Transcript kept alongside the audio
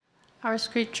Our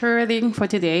scripture reading for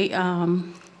today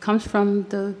comes from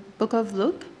the book of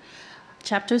Luke,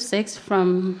 chapter 6,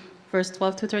 from verse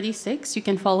 12 to 36. You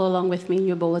can follow along with me in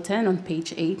your bulletin on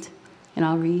page 8, and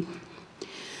I'll read.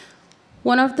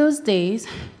 One of those days,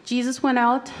 Jesus went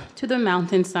out to the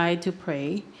mountainside to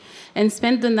pray and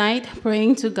spent the night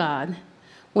praying to God.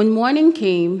 When morning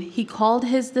came, he called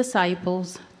his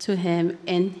disciples to him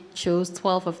and chose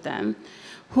 12 of them,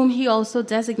 whom he also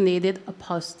designated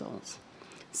apostles.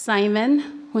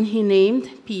 Simon, whom he named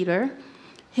Peter,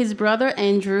 his brother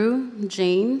Andrew,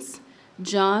 James,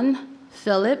 John,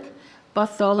 Philip,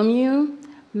 Bartholomew,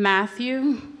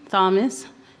 Matthew, Thomas,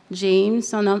 James,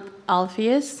 son of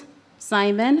Alphaeus,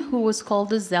 Simon, who was called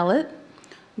the Zealot,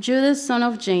 Judas, son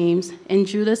of James, and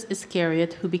Judas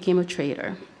Iscariot, who became a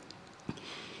traitor.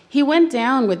 He went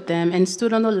down with them and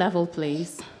stood on a level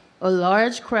place. A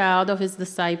large crowd of his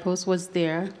disciples was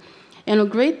there, and a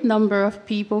great number of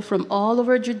people from all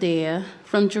over Judea,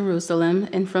 from Jerusalem,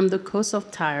 and from the coast of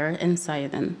Tyre and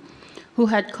Sidon, who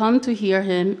had come to hear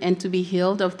him and to be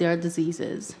healed of their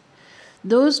diseases.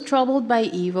 Those troubled by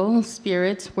evil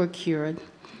spirits were cured,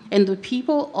 and the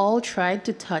people all tried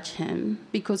to touch him,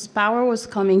 because power was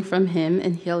coming from him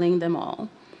and healing them all.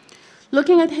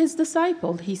 Looking at his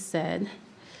disciple, he said,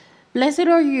 "Blessed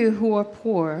are you who are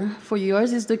poor, for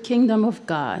yours is the kingdom of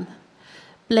God.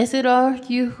 Blessed are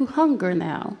you who hunger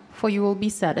now, for you will be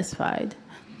satisfied.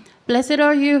 Blessed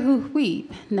are you who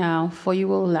weep now, for you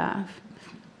will laugh.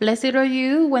 Blessed are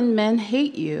you when men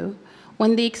hate you,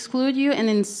 when they exclude you and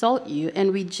insult you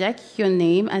and reject your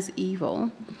name as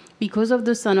evil, because of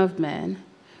the Son of Man.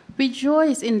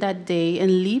 Rejoice in that day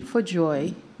and leap for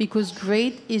joy, because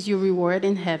great is your reward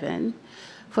in heaven.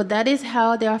 For that is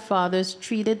how their fathers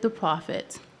treated the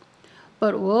prophets.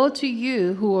 But woe to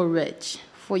you who are rich,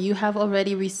 for you have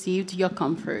already received your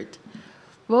comfort.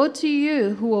 Woe to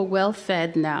you who are well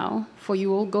fed now, for you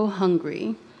will go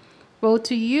hungry. Woe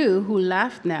to you who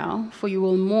laugh now, for you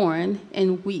will mourn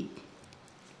and weep.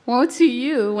 Woe to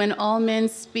you when all men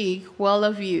speak well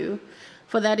of you,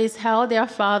 for that is how their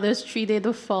fathers treated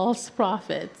the false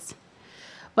prophets.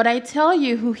 But I tell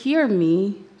you who hear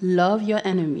me, love your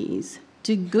enemies.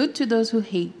 Do good to those who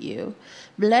hate you.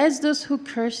 Bless those who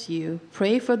curse you.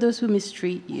 Pray for those who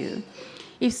mistreat you.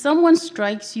 If someone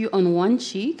strikes you on one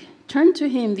cheek, turn to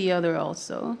him the other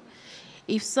also.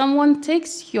 If someone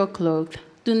takes your cloak,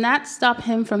 do not stop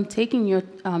him from taking your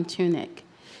tunic.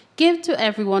 Give to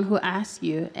everyone who asks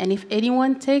you, and if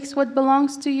anyone takes what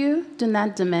belongs to you, do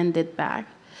not demand it back.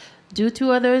 Do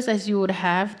to others as you would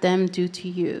have them do to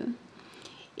you.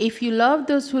 If you love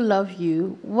those who love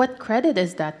you, what credit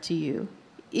is that to you?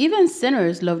 Even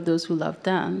sinners love those who love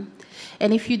them.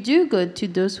 And if you do good to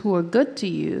those who are good to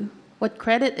you, what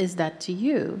credit is that to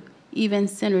you? Even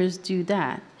sinners do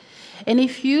that. And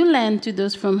if you lend to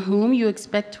those from whom you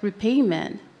expect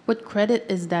repayment, what credit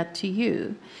is that to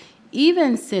you?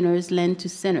 Even sinners lend to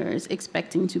sinners,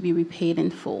 expecting to be repaid in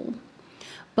full.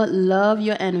 But love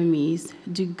your enemies,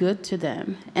 do good to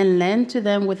them, and lend to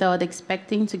them without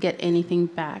expecting to get anything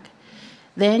back.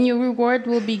 Then your reward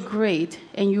will be great,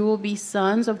 and you will be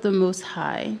sons of the Most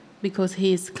High, because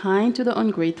he is kind to the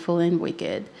ungrateful and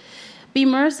wicked. Be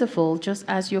merciful, just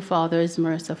as your Father is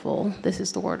merciful." This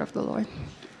is the word of the Lord.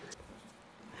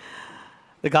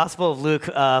 The Gospel of Luke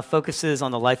focuses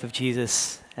on the life of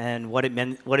Jesus and what it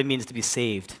means to be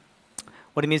saved,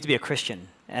 what it means to be a Christian.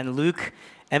 And Luke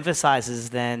emphasizes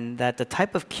then that the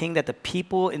type of king that the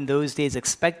people in those days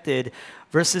expected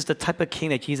versus the type of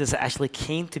king that Jesus actually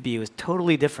came to be was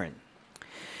totally different.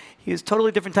 He was a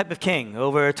totally different type of king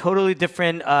over a totally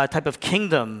different type of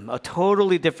kingdom, a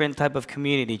totally different type of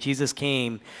community. Jesus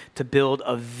came to build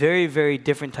a very, very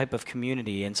different type of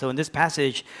community. And so in this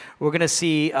passage, we're going to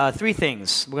see three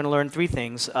things. We're going to learn three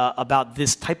things about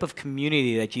this type of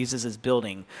community that Jesus is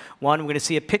building. One, we're going to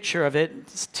see a picture of it.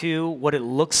 Two, what it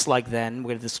looks like then.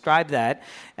 We're going to describe that.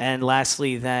 And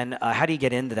lastly, then, how do you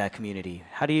get into that community?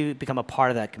 How do you become a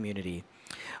part of that community?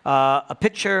 A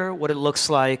picture, what it looks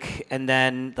like, and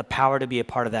then the power to be a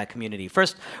part of that community.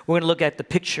 First, we're going to look at the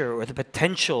picture or the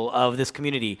potential of this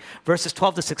community. Verses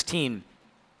 12 to 16.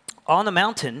 On the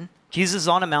mountain, Jesus is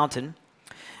on a mountain,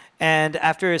 and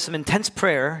after some intense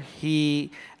prayer,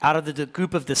 out of the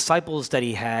group of disciples that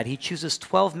he chooses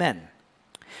 12 men.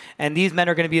 And these men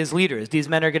are going to be his leaders. These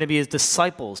men are going to be his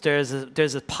disciples.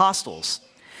 There's apostles.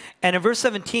 And in verse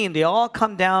 17, they all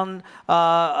come down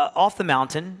off the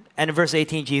mountain. And in verse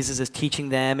 18, Jesus is teaching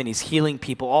them and he's healing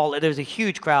people. There's a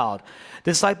huge crowd.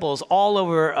 Disciples all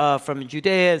over from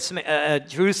Judea,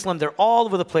 Jerusalem, they're all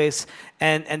over the place.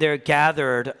 And they're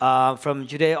gathered from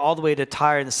Judea all the way to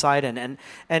Tyre and Sidon.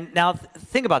 And now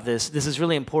think about this. This is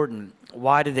really important.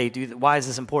 Why did they do that? Why is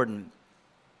this important?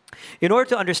 In order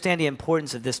to understand the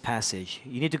importance of this passage,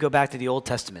 you need to go back to the Old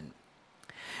Testament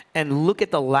and look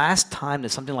at the last time that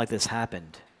something like this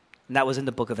happened. And that was in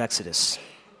the book of Exodus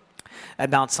at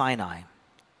Mount Sinai.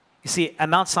 You see, at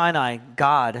Mount Sinai,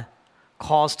 God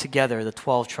calls together the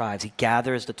 12 tribes. He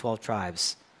gathers the 12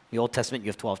 tribes. In the Old Testament, you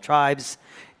have 12 tribes.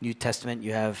 New Testament,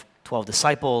 you have 12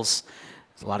 disciples.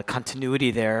 There's a lot of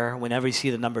continuity there. Whenever you see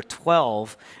the number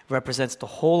 12, it represents the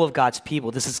whole of God's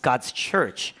people. This is God's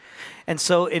church. And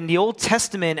so in the Old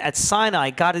Testament at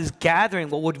Sinai, God is gathering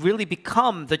what would really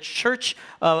become the church,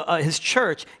 his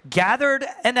church, gathered.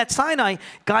 And at Sinai,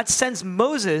 God sends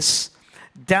Moses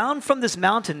down from this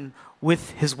mountain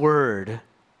with his word,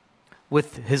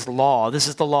 with his law. This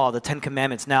is the law, the 10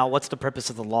 Commandments. Now, what's the purpose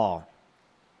of the law?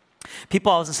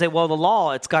 People always say, well, the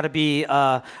law, it's got to be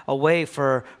a way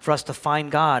for us to find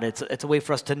God. It's a way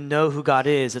for us to know who God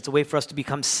is. It's a way for us to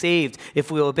become saved if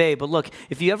we obey. But look,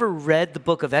 if you ever read the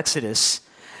book of Exodus,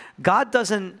 God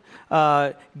doesn't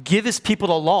give his people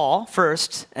the law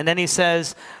first, and then he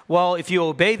says, well, if you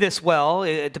obey this well,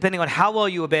 depending on how well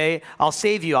you obey, I'll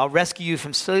save you. I'll rescue you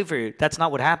from slavery. That's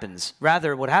not what happens.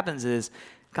 Rather, what happens is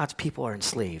God's people are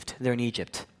enslaved. They're in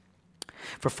Egypt.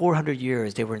 For 400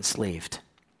 years, they were enslaved.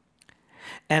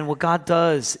 And what God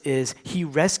does is he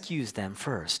rescues them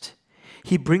first.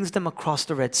 He brings them across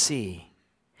the Red Sea.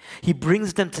 He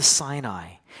brings them to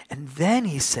Sinai. And then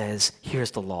he says,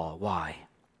 here's the law. Why?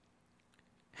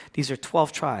 These are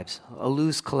 12 tribes, a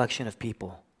loose collection of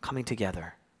people coming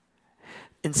together.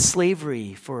 In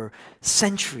slavery for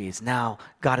centuries, now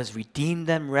God has redeemed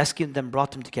them, rescued them,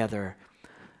 brought them together.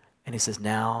 And he says,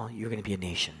 now you're going to be a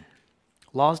nation.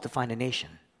 Laws define a nation.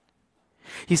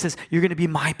 He says, you're going to be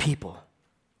my people.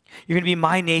 You're going to be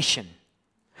my nation.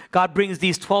 God brings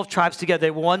these 12 tribes together.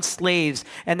 They were once slaves.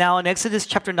 And now in Exodus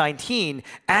chapter 19,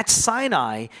 at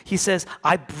Sinai, he says,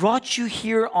 I brought you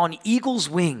here on eagle's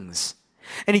wings.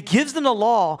 And he gives them the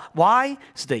law. Why?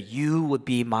 So that you would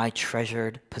be my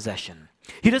treasured possession.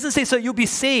 He doesn't say, so you'll be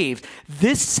saved.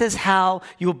 This says how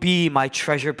you'll be my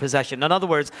treasured possession. In other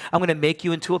words, I'm going to make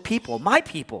you into a people,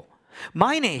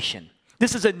 my nation.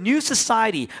 This is a new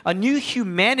society, a new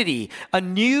humanity, a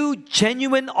new,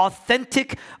 genuine,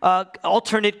 authentic,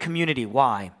 alternate community.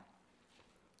 Why?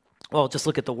 Well, just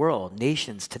look at the world.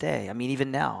 Nations today, I mean,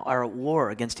 even now, are at war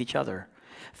against each other.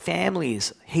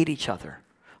 Families hate each other.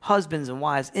 Husbands and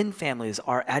wives in families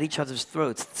are at each other's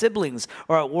throats. Siblings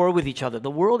are at war with each other. The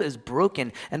world is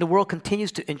broken, and the world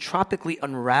continues to entropically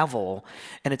unravel,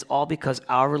 and it's all because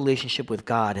our relationship with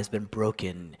God has been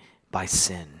broken by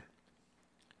sin.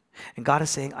 And God is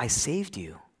saying, I saved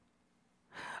you.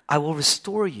 I will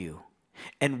restore you.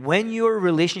 And when your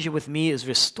relationship with me is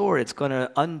restored, it's going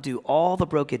to undo all the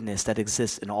brokenness that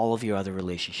exists in all of your other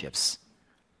relationships.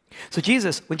 So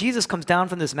when Jesus comes down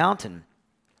from this mountain,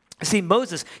 see,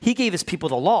 Moses, he gave his people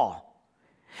the law.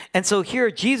 And so here,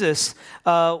 Jesus,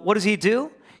 what does he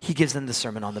do? He gives them the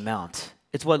Sermon on the Mount.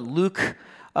 It's what Luke,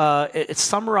 it's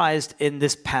summarized in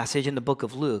this passage in the book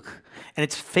of Luke. And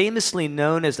it's famously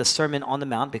known as the Sermon on the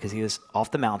Mount because he was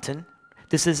off the mountain.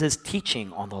 This is his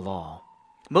teaching on the law.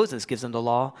 Moses gives them the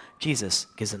law. Jesus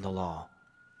gives them the law.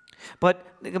 But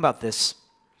think about this.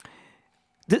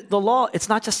 The law, it's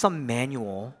not just some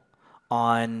manual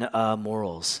on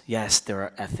morals. Yes, there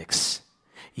are ethics.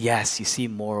 Yes, you see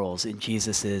morals in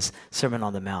Jesus' Sermon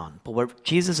on the Mount. But what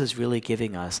Jesus is really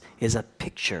giving us is a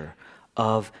picture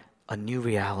of a new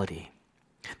reality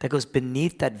that goes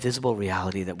beneath that visible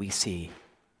reality that we see.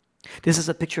 This is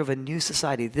a picture of a new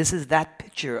society. This is that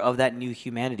picture of that new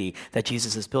humanity that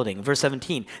Jesus is building. In verse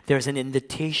 17, there's an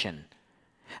invitation.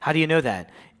 How do you know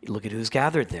that? Look at who's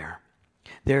gathered there.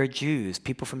 There are Jews,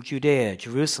 people from Judea,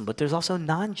 Jerusalem, but there's also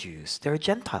non-Jews. There are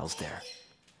Gentiles there.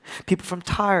 People from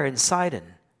Tyre and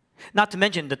Sidon. Not to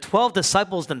mention the 12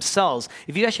 disciples themselves.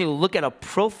 If you actually look at a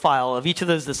profile of each of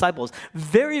those disciples,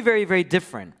 very, very, very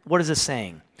different. What is this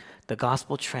saying? The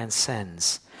gospel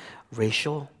transcends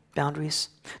racial boundaries.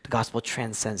 The gospel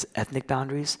transcends ethnic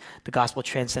boundaries. The gospel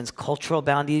transcends cultural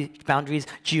boundaries,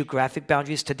 geographic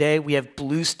boundaries. Today we have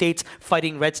blue states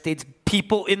fighting red states,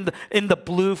 people in the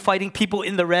blue fighting people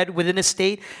in the red within a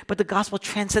state. But the gospel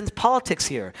transcends politics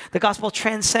here. The gospel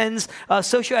transcends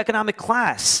socioeconomic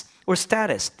class or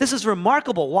status. This is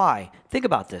remarkable. Why? Think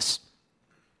about this.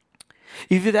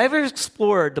 If you've ever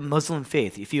explored the Muslim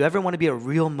faith, if you ever want to be a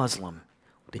real Muslim,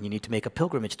 then you need to make a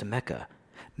pilgrimage to Mecca.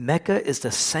 Mecca is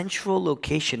the central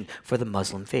location for the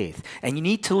Muslim faith. And you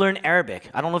need to learn Arabic.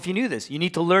 I don't know if you knew this. You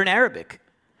need to learn Arabic.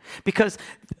 Because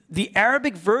the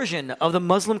Arabic version of the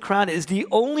Muslim Quran is the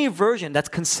only version that's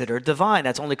considered divine,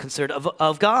 that's only considered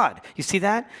of God. You see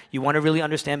that? You want to really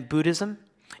understand Buddhism?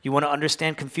 You want to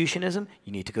understand Confucianism?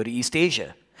 You need to go to East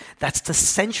Asia. That's the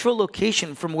central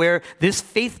location from where this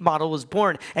faith model was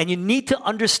born. And you need to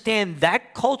understand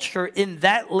that culture in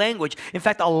that language. In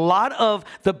fact, a lot of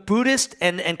the Buddhist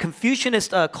and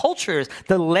Confucianist cultures,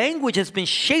 the language has been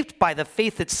shaped by the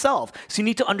faith itself. So you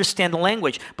need to understand the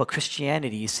language. But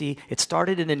Christianity, you see, it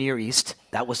started in the Near East.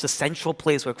 That was the central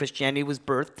place where Christianity was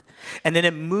birthed. And then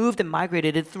it moved and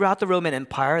migrated throughout the Roman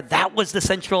Empire. That was the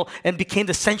central and became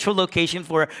the central location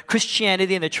for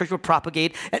Christianity, and the church would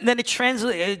propagate. And then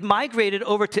it migrated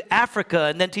over to Africa,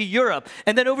 and then to Europe,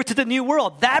 and then over to the New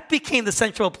World. That became the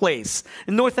central place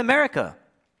in North America.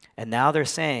 And now they're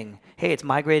saying, hey, it's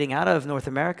migrating out of North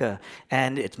America,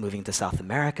 and it's moving to South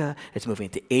America, it's moving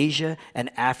to Asia and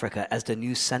Africa as the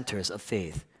new centers of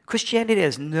faith. Christianity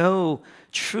has no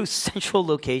true central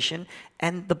location,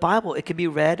 and the Bible, it can be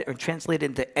read or translated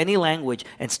into any language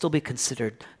and still be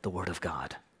considered the Word of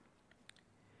God.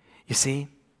 You see?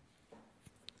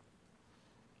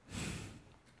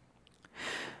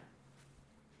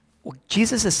 What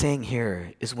Jesus is saying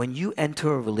here is when you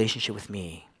enter a relationship with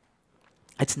me,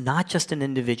 it's not just an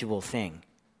individual thing.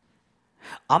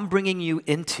 I'm bringing you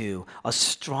into a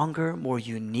stronger, more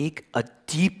unique, a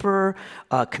deeper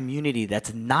community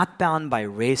that's not bound by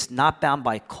race, not bound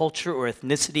by culture or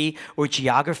ethnicity or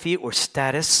geography or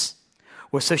status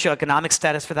or socioeconomic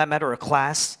status for that matter or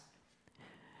class.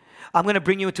 I'm going to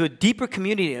bring you into a deeper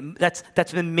community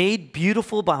that's been made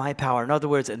beautiful by my power. In other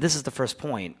words, and this is the first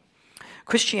point,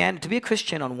 to be a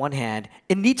Christian on one hand,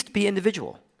 it needs to be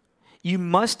individual. You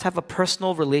must have a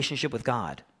personal relationship with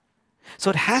God.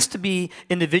 So it has to be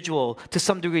individual to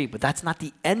some degree, but that's not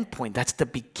the end point. That's the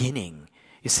beginning.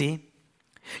 You see?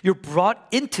 You're brought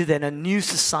into then a new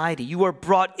society. You are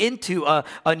brought into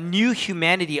a new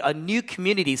humanity, a new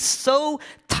community, so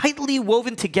tightly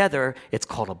woven together, it's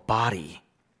called a body.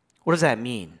 What does that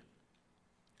mean?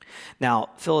 Now,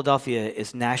 Philadelphia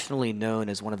is nationally known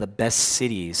as one of the best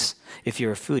cities if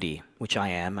you're a foodie, which I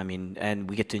am. And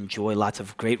we get to enjoy lots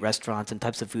of great restaurants and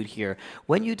types of food here.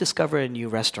 When you discover a new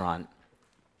restaurant,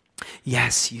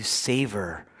 yes, you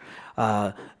savor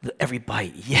every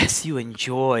bite. Yes, you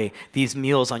enjoy these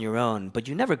meals on your own, but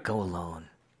you never go alone.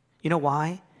 You know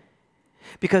why?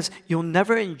 Because you'll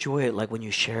never enjoy it like when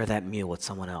you share that meal with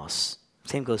someone else.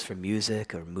 Same goes for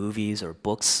music or movies or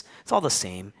books. It's all the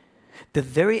same. The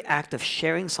very act of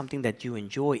sharing something that you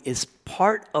enjoy is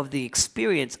part of the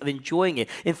experience of enjoying it.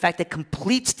 In fact, it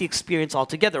completes the experience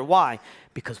altogether. Why?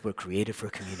 Because we're created for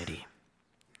community.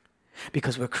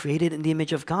 Because we're created in the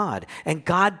image of God. And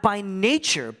God by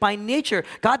nature,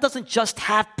 God doesn't just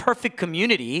have perfect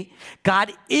community.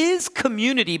 God is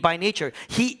community by nature.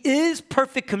 He is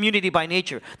perfect community by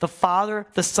nature. The Father,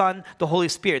 the Son, the Holy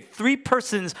Spirit. 3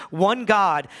 persons, one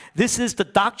God. This is the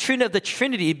doctrine of the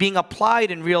Trinity being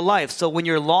applied in real life. So when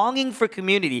you're longing for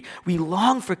community, we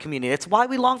long for community. That's why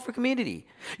we long for community.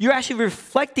 You're actually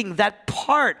reflecting that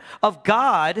part of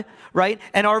God, right?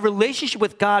 And our relationship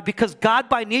with God, because God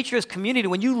by nature is community.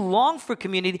 When you long for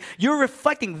community, you're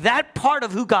reflecting that part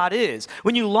of who God is.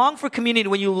 When you long for community,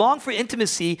 when you long for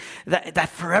intimacy, that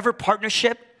forever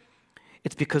partnership,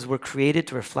 it's because we're created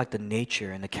to reflect the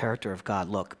nature and the character of God.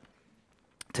 Look,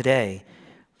 today,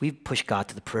 we've pushed God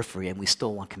to the periphery and we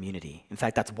still want community. In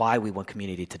fact, that's why we want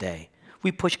community today.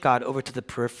 We push God over to the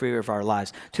periphery of our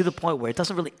lives to the point where it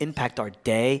doesn't really impact our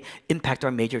day, impact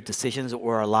our major decisions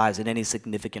or our lives in any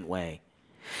significant way.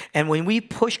 And when we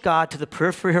push God to the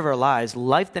periphery of our lives,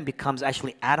 life then becomes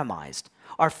actually atomized.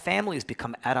 Our families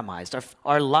become atomized.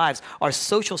 Our lives, our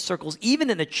social circles,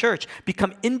 even in the church,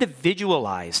 become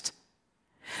individualized.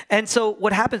 And so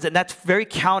what happens, and that's very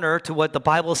counter to what the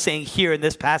Bible is saying here in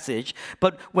this passage,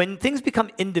 but when things become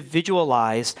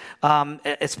individualized,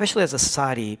 especially as a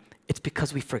society, it's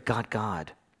because we forgot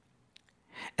God.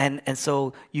 And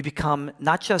so you become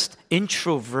not just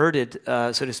introverted,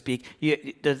 so to speak,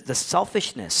 the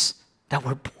selfishness that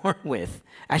we're born with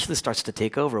actually starts to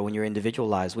take over when you're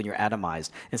individualized, when you're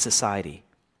atomized in society.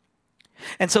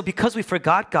 And so because we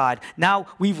forgot God, now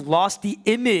we've lost the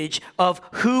image of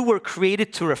who we're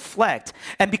created to reflect.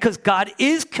 And because God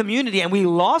is community and we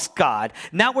lost God,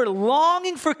 now we're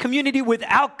longing for community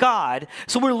without God.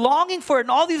 So we're longing for it in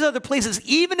all these other places.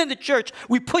 Even in the church,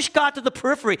 we push God to the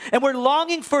periphery and we're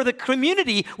longing for the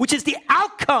community, which is the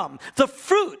outcome, the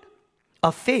fruit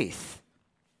of faith.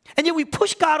 And yet we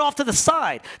push God off to the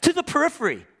side, to the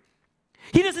periphery.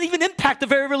 He doesn't even impact the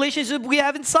very relationship we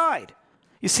have inside.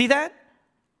 You see that?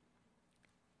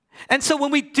 And so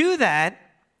when we do that,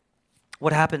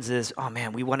 what happens is, oh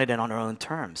man, we wanted it on our own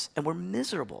terms. And we're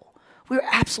miserable. We're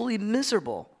absolutely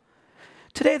miserable.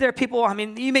 Today, there are people, I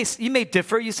mean, you may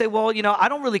differ. You say, well, I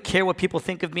don't really care what people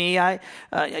think of me.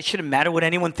 It shouldn't matter what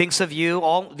anyone thinks of you.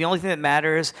 The only thing that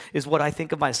matters is what I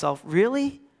think of myself.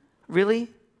 Really? Really?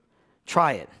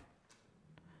 Try it.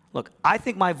 Look, I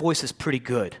think my voice is pretty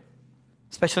good,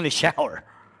 especially in the shower.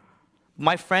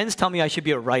 My friends tell me I should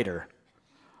be a writer,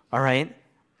 all right?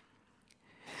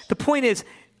 The point is,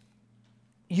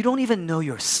 you don't even know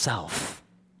yourself.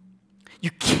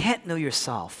 You can't know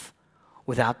yourself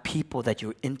without people that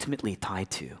you're intimately tied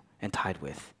to and tied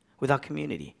with, without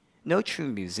community. No true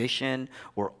musician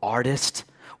or artist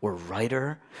or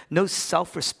writer, no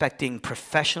self-respecting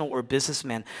professional or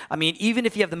businessman. I mean, even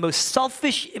if you have the most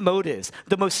selfish motives,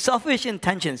 the most selfish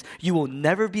intentions, you will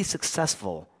never be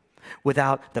successful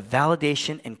without the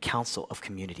validation and counsel of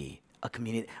community. A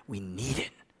community, we need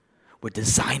it. We're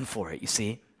designed for it, you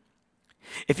see?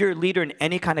 If you're a leader in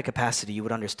any kind of capacity, you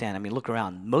would understand. I mean, look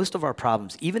around. Most of our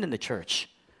problems, even in the church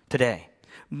today,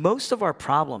 most of our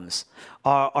problems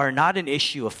are not an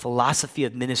issue of philosophy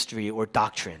of ministry or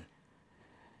doctrine.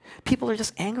 People are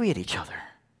just angry at each other.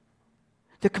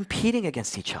 They're competing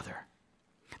against each other.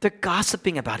 They're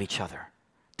gossiping about each other.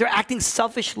 They're acting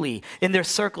selfishly in their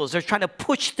circles. They're trying to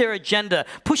push their agenda,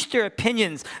 push their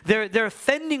opinions. They're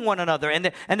offending one another,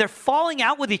 and they're falling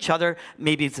out with each other.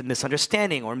 Maybe it's a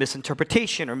misunderstanding or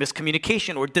misinterpretation or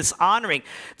miscommunication or dishonoring.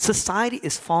 Society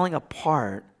is falling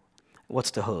apart. What's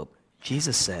the hope?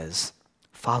 Jesus says,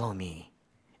 follow me,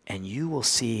 and you will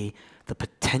see the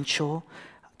potential,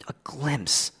 a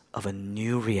glimpse of a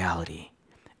new reality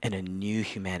and a new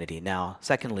humanity. Now,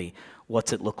 secondly,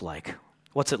 what's it look like?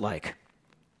 What's it like?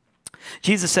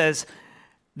 Jesus says,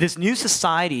 this new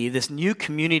society, this new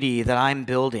community that I'm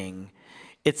building,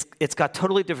 it's got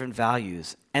totally different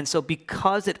values. And so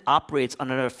because it operates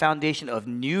under a foundation of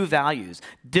new values,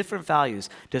 different values,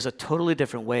 there's a totally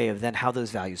different way of then how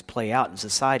those values play out in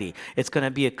society. It's going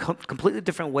to be a completely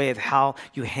different way of how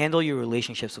you handle your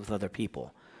relationships with other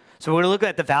people. So we're going to look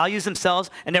at the values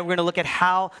themselves, and then we're going to look at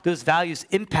how those values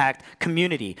impact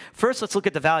community. First, let's look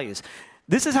at the values.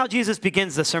 This is how Jesus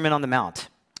begins the Sermon on the Mount,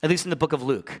 at least in the book of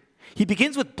Luke. He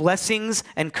begins with blessings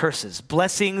and curses,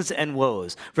 blessings and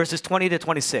woes, verses 20 to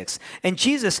 26. And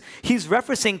Jesus, he's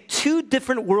referencing two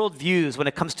different worldviews when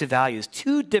it comes to values,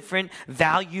 two different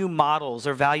value models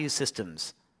or value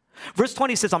systems. Verse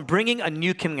 20 says, I'm bringing a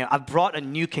new kingdom. I've brought a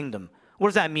new kingdom. What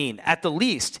does that mean? At the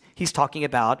least, he's talking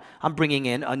about, I'm bringing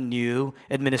in a new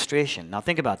administration. Now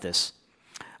think about this.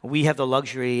 We have the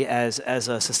luxury as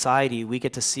a society, we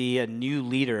get to see a new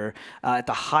leader at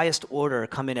the highest order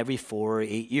come in every 4 or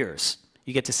 8 years.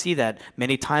 You get to see that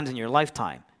many times in your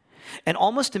lifetime. And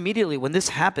almost immediately when this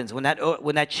happens, when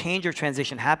that change or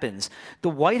transition happens, the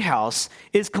White House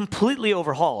is completely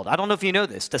overhauled. I don't know if you know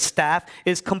this. The staff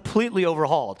is completely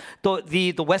overhauled.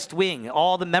 The West Wing,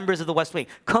 all the members of the West Wing,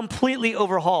 completely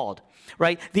overhauled.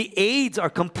 Right? The aides are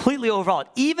completely overhauled.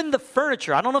 Even the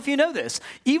furniture, I don't know if you know this,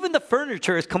 even the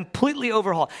furniture is completely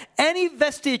overhauled. Any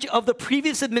vestige of the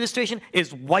previous administration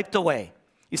is wiped away.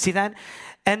 You see that?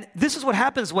 And this is what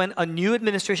happens when a new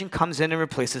administration comes in and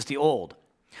replaces the old.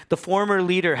 The former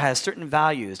leader has certain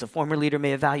values. The former leader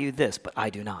may have valued this, but I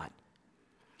do not.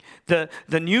 The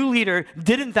new leader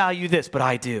didn't value this, but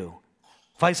I do.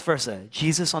 Vice versa.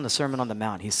 Jesus on the Sermon on the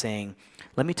Mount, he's saying,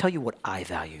 let me tell you what I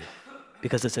value.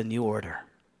 Because it's a new order.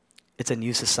 It's a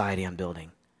new society I'm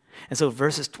building. And so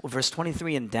verse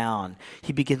 23 and down,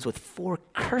 he begins with 4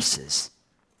 curses.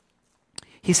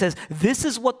 He says, this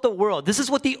is what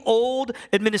the old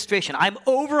administration, I'm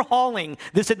overhauling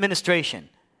this administration.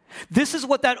 This is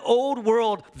what that old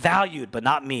world valued, but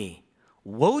not me.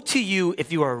 Woe to you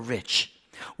if you are rich.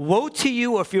 Woe to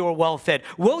you if you are well-fed.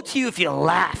 Woe to you if you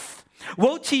laugh.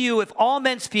 Woe to you if all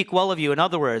men speak well of you. In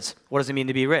other words, what does it mean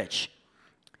to be rich?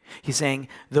 He's saying,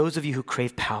 those of you who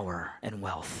crave power and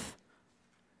wealth,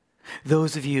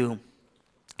 those of you,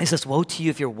 he says, woe to you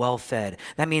if you're well-fed.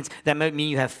 That might mean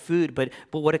you have food, but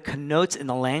what it connotes in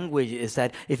the language is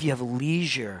that if you have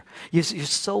leisure, you're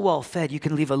so well-fed, you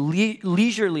can live a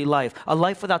leisurely life, a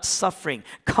life without suffering,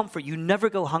 comfort. You never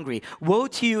go hungry. Woe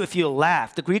to you if you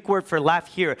laugh. The Greek word for laugh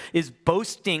here is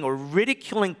boasting or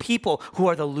ridiculing people who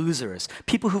are the losers,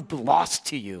 people who've lost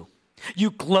to you.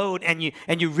 You gloat and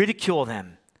you ridicule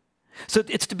them. So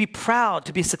it's to be proud,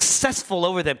 to be successful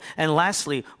over them. And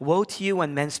lastly, woe to you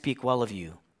when men speak well of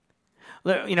you.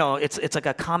 You know, it's like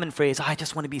a common phrase, I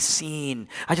just want to be seen.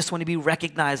 I just want to be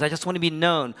recognized. I just want to be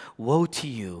known. Woe to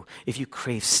you if you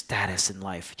crave status in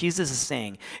life. Jesus is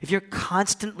saying, if you're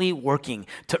constantly working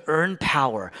to earn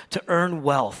power, to earn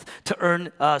wealth, to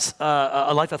earn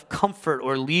a life of comfort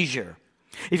or leisure,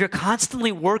 if you're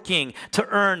constantly working to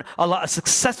earn a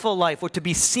successful life or to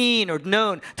be seen or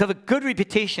known, to have a good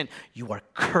reputation, you are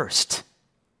cursed.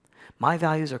 My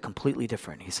values are completely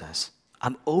different, he says.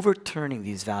 I'm overturning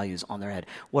these values on their head.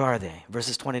 What are they?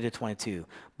 Verses 20 to 22.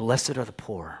 Blessed are the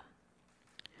poor.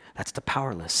 That's the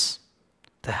powerless,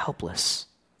 the helpless,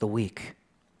 the weak.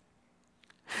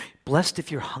 Blessed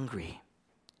if you're hungry.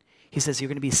 He says you're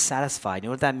going to be satisfied. You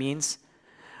know what that means?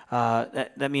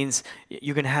 That means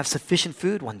you're going to have sufficient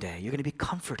food one day. You're going to be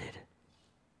comforted.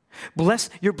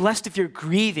 You're blessed if you're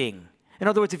grieving. In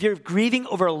other words, if you're grieving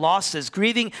over losses,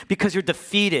 grieving because you're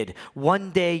defeated, one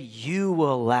day you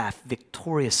will laugh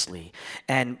victoriously.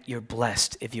 And you're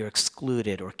blessed if you're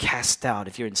excluded or cast out,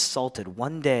 if you're insulted.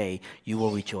 One day you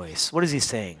will rejoice. What is he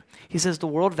saying? He says the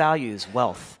world values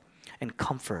wealth and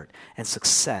comfort and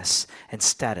success and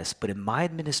status. But in my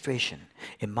administration,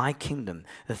 in my kingdom,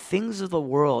 the things that the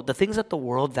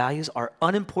world values are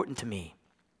unimportant to me.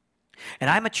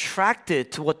 And I'm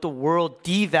attracted to what the world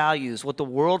devalues, what the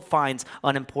world finds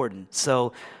unimportant.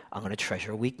 So I'm going to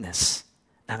treasure weakness.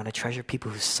 I'm going to treasure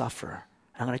people who suffer.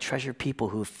 I'm going to treasure people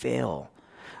who fail.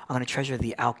 I'm going to treasure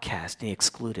the outcast and the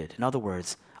excluded. In other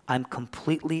words, I'm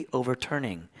completely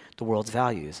overturning the world's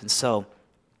values. And so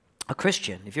a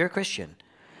Christian, if you're a Christian,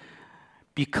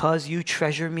 because you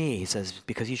treasure me, he says,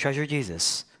 because you treasure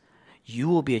Jesus, you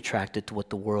will be attracted to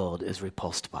what the world is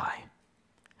repulsed by.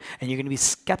 And you're going to be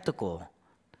skeptical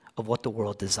of what the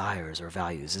world desires or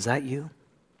values. Is that you?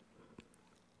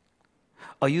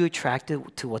 Are you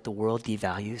attracted to what the world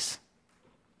devalues?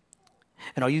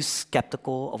 And are you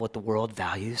skeptical of what the world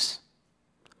values?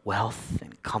 Wealth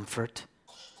and comfort,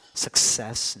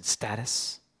 success and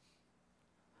status.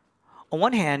 On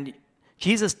one hand,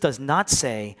 Jesus does not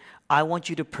say, I want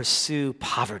you to pursue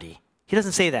poverty. He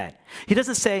doesn't say that. He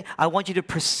doesn't say, I want you to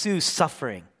pursue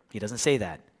suffering. He doesn't say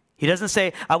that. He doesn't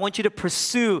say, I want you to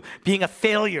pursue being a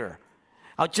failure.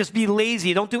 I'll just be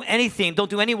lazy. Don't do anything. Don't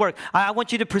do any work. I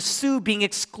want you to pursue being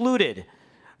excluded,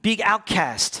 being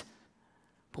outcast.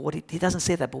 But he doesn't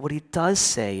say that. But what he does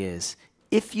say is,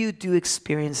 if you do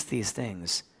experience these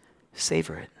things,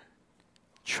 savor it,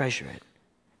 treasure it.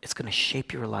 It's going to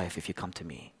shape your life if you come to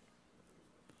me.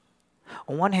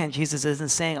 On one hand, Jesus isn't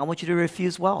saying, I want you to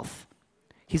refuse wealth.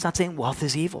 He's not saying wealth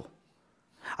is evil.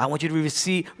 I want you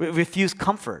to refuse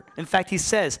comfort. In fact, he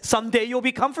says, someday you'll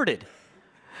be comforted.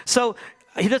 So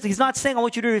he's not saying, I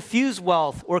want you to refuse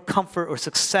wealth or comfort or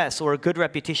success or a good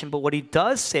reputation. But what he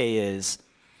does say is,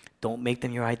 don't make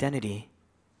them your identity.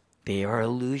 They are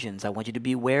illusions. I want you to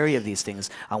be wary of these things.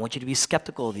 I want you to be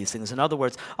skeptical of these things. In other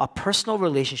words, a personal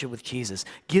relationship with Jesus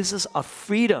gives us a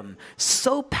freedom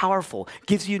so powerful,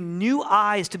 gives you new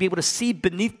eyes to be able to see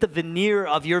beneath the veneer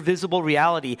of your visible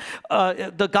reality.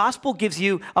 The gospel gives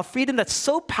you a freedom that's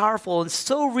so powerful and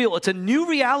so real. It's a new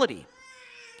reality.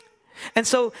 And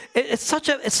so it's such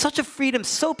a freedom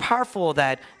so powerful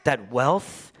that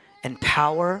wealth and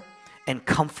power and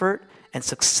comfort and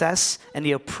success and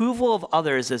the approval of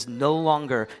others is no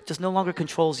longer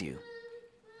controls you.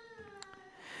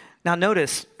 Now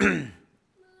notice,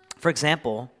 for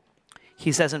example,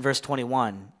 he says in verse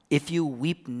 21, if you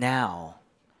weep now,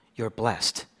 you're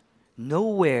blessed.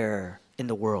 Nowhere in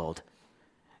the world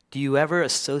do you ever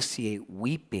associate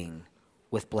weeping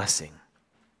with blessing.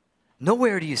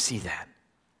 Nowhere do you see that.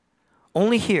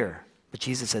 Only here. But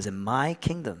Jesus says, in my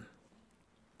kingdom,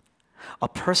 a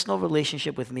personal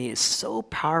relationship with me is so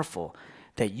powerful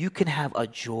that you can have a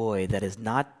joy that is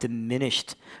not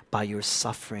diminished by your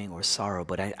suffering or sorrow,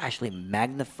 but actually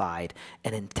magnified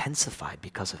and intensified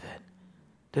because of it.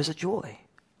 There's a joy.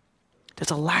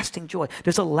 There's a lasting joy.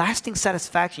 There's a lasting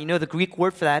satisfaction. You know, the Greek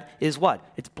word for that is what?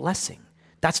 It's blessing.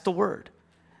 That's the word.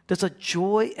 There's a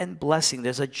joy and blessing.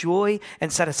 There's a joy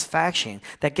and satisfaction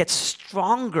that gets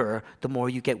stronger the more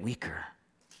you get weaker.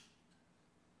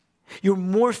 You're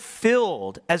more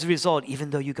filled as a result, even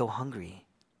though you go hungry.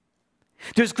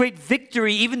 There's great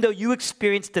victory, even though you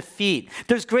experience defeat.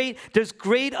 There's great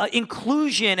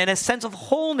inclusion and a sense of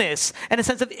wholeness and a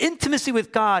sense of intimacy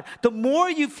with God. The more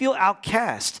you feel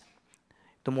outcast,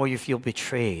 the more you feel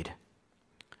betrayed.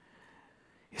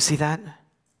 You see that?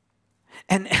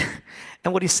 And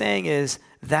what he's saying is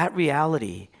that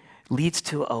reality leads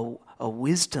to a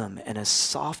wisdom and a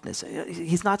softness.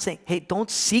 He's not saying, hey, don't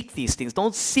seek these things.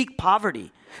 Don't seek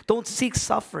poverty. Don't seek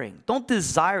suffering. Don't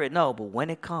desire it. No, but when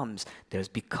it comes,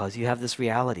 because you have this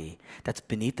reality that's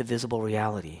beneath the visible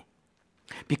reality.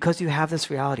 Because you have this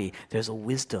reality, there's a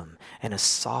wisdom and a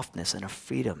softness and a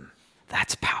freedom.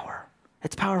 That's power.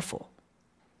 It's powerful.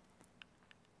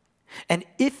 And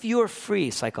if you're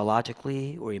free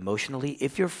psychologically or emotionally,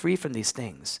 if you're free from these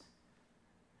things,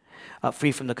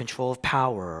 free from the control of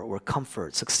power or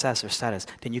comfort, success or status,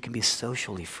 then you can be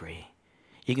socially free.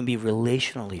 You can be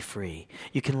relationally free.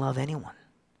 You can love anyone.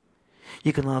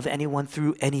 You can love anyone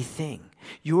through anything.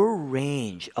 Your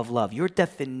range of love, your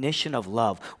definition of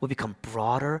love will become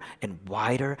broader and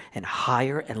wider and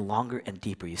higher and longer and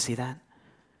deeper. You see that?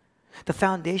 The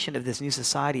foundation of this new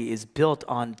society is built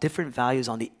on different values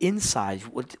on the inside,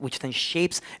 which then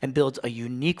shapes and builds a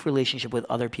unique relationship with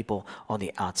other people on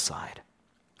the outside.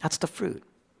 That's the fruit.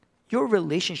 Your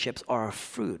relationships are a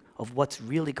fruit of what's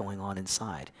really going on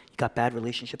inside. You got bad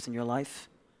relationships in your life?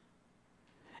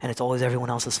 And it's always everyone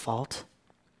else's fault?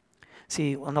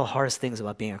 See, one of the hardest things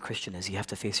about being a Christian is you have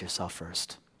to face yourself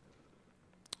first.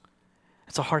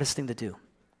 It's the hardest thing to do.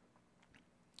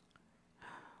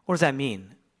 What does that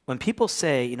mean? When people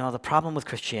say, the problem with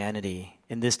Christianity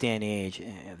in this day and age,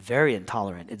 very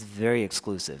intolerant, it's very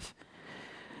exclusive.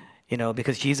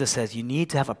 Because Jesus says you need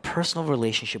to have a personal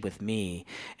relationship with me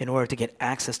in order to get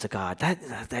access to God.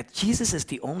 That Jesus is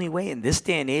the only way in this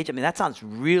day and age. That sounds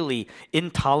really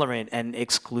intolerant and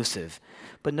exclusive.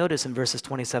 But notice in verses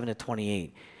 27 to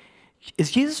 28,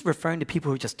 is Jesus referring to people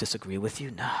who just disagree with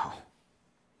you? No.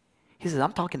 He says,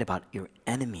 I'm talking about your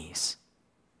enemies.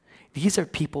 These are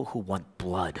people who want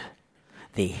blood.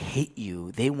 They hate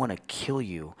you. They want to kill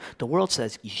you. The world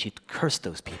says you should curse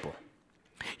those people.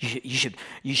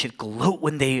 You should gloat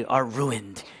when they are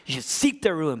ruined. You should seek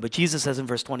their ruin. But Jesus says in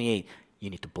verse 28, you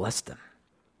need to bless them.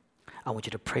 I want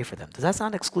you to pray for them. Does that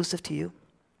sound exclusive to you?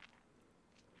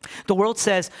 The world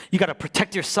says you got to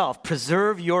protect yourself,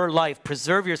 preserve your life,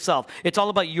 preserve yourself. It's all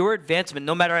about your advancement,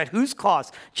 no matter at whose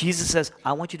cost. Jesus says,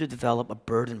 I want you to develop a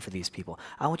burden for these people.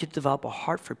 I want you to develop a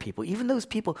heart for people, even those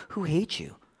people who hate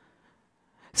you.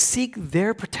 Seek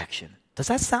their protection. Does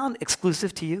that sound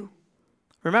exclusive to you?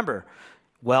 Remember,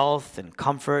 wealth and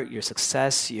comfort, your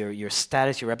success, your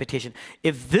status, your reputation,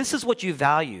 if this is what you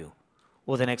value,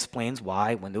 well, then it explains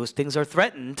why when those things are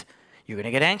threatened, you're going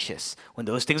to get anxious. When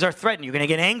those things are threatened, you're going to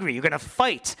get angry. You're going to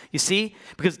fight. You see?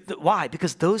 Why?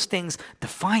 Because those things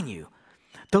define you.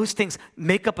 Those things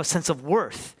make up a sense of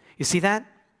worth. You see that?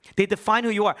 They define who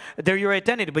you are. They're your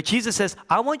identity. But Jesus says,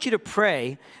 I want you to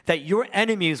pray that your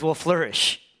enemies will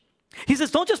flourish. He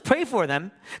says, don't just pray for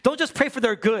them. Don't just pray for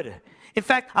their good. In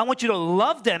fact, I want you to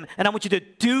love them and I want you to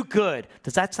do good.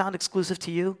 Does that sound exclusive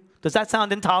to you? Does that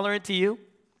sound intolerant to you?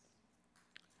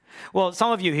 Well,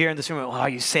 some of you here in this room, are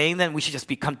you saying then we should just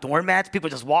become doormats? People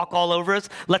just walk all over us,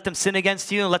 let them sin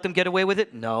against you and let them get away with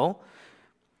it? No.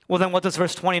 Well, then what does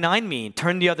verse 29 mean?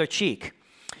 Turn the other cheek.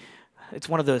 It's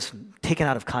one of those taken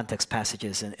out of context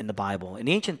passages in the Bible. In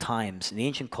ancient times, in the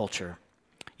ancient culture,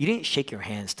 you didn't shake your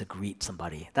hands to greet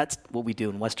somebody. That's what we do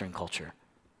in Western culture.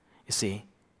 You see,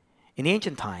 in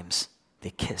ancient times,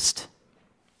 they kissed,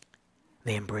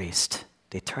 they embraced,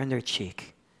 they turned their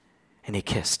cheek, and they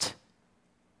kissed.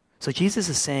 So Jesus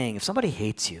is saying, if somebody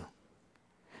hates you,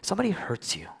 somebody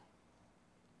hurts you,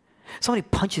 somebody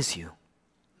punches you,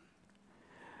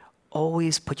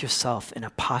 always put yourself in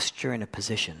a posture, in a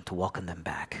position to welcome them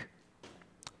back.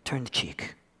 Turn the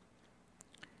cheek.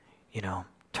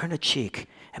 Turn the cheek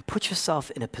and put yourself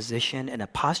in a position, in a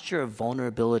posture of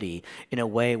vulnerability in a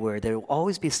way where there will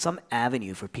always be some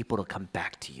avenue for people to come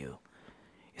back to you.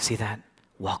 You see that?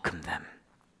 Welcome them.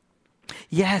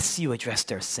 Yes, you address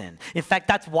their sin. In fact,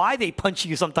 that's why they punch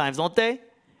you sometimes, don't they?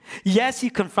 Yes,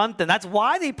 you confront them. That's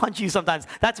why they punch you sometimes.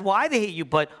 That's why they hate you.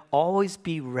 But always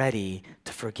be ready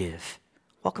to forgive.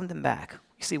 Welcome them back.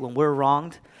 You see, when we're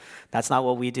wronged, that's not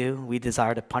what we do. We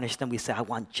desire to punish them. We say, I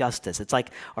want justice. It's like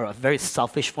a very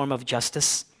selfish form of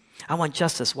justice. I want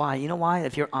justice. Why? You know why?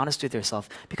 If you're honest with yourself,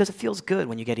 because it feels good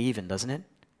when you get even, doesn't it?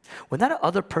 When that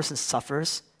other person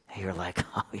suffers, you're like,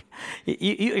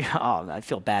 I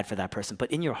feel bad for that person.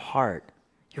 But in your heart,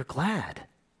 you're glad.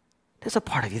 There's a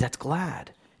part of you that's glad.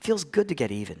 It feels good to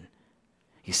get even.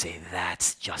 You say,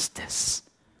 that's justice.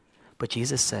 But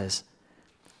Jesus says,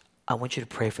 I want you to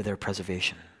pray for their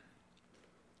preservation.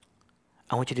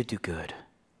 I want you to do good.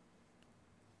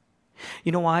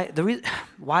 You know why?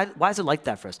 Why is it like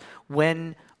that for us?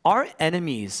 When our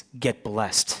enemies get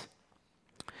blessed,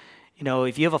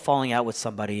 if you have a falling out with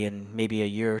somebody and maybe a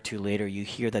year or two later you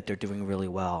hear that they're doing really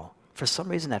well, for some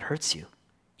reason that hurts you.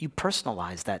 You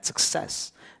personalize that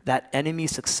success. That enemy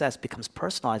success becomes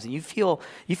personalized and you feel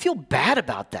bad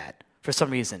about that for some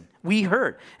reason. We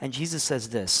hurt. And Jesus says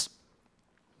this,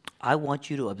 I want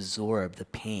you to absorb the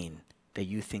pain that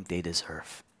you think they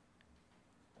deserve.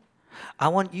 I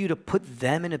want you to put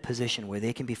them in a position where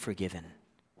they can be forgiven.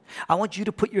 I want you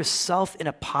to put yourself in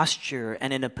a posture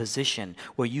and in a position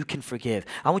where you can forgive.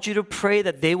 I want you to pray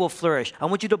that they will flourish. I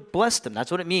want you to bless them.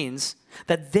 That's what it means,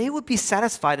 that they would be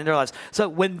satisfied in their lives. So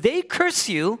when they curse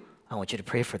you, I want you to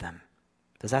pray for them.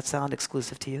 Does that sound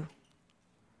exclusive to you?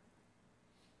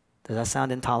 Does that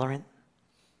sound intolerant?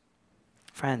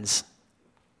 Friends,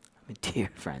 dear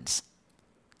friends,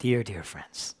 dear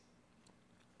friends,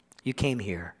 you came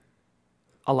here.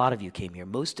 A lot of you came here.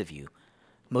 Most of you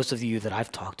that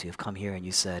I've talked to have come here and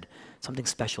you said, something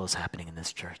special is happening in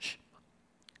this church.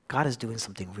 God is doing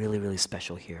something really, really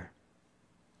special here.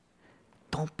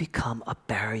 Don't become a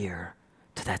barrier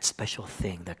to that special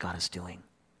thing that God is doing,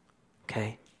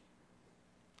 okay?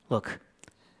 Look,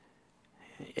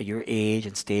 at your age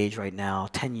and stage right now,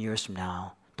 10 years from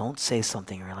now, don't say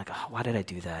something where you're like, oh, why did I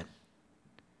do that?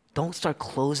 Don't start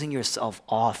closing yourself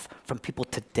off from people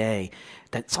today.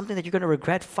 That's something that you're going to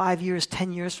regret 5 years,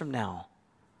 10 years from now.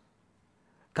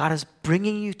 God is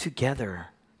bringing you together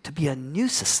to be a new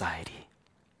society,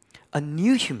 a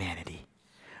new humanity,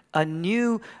 a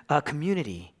new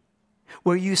community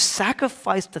where you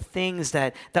sacrifice the things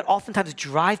that oftentimes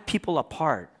drive people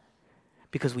apart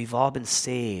because we've all been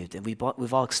saved and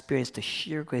we've all experienced the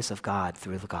sheer grace of God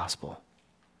through the gospel.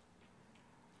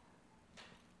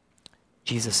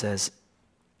 Jesus says,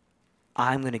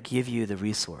 I'm going to give you the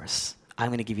resource. I'm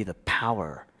going to give you the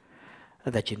power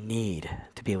that you need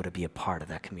to be able to be a part of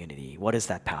that community. What is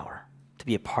that power? To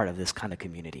be a part of this kind of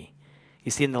community. You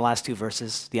see in the last two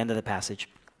verses, the end of the passage,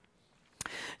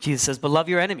 Jesus says, but love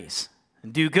your enemies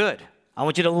and do good. I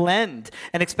want you to lend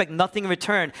and expect nothing in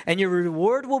return, and your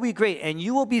reward will be great, and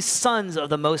you will be sons of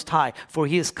the Most High, for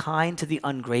he is kind to the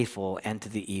ungrateful and to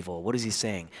the evil. What is he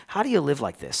saying? How do you live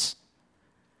like this?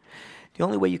 The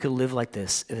only way you can live like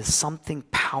this is something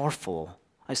powerful.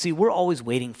 I see, we're always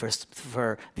waiting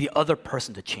for the other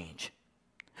person to change.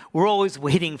 We're always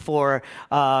waiting for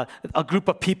a group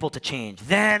of people to change.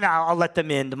 Then I'll let them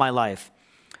into my life.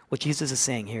 What Jesus is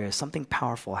saying here is something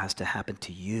powerful has to happen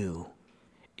to you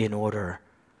in order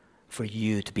for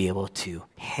you to be able to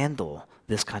handle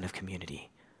this kind of community,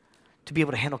 to be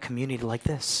able to handle community like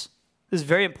this. This is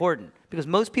very important because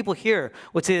most people here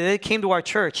would say they came to our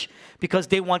church because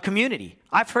they want community.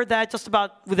 I've heard that just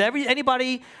about with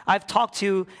anybody I've talked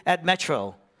to at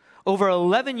Metro. Over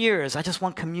 11 years, I just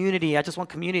want community, I just want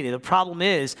community. The problem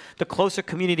is, the closer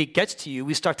community gets to you,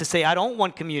 we start to say, I don't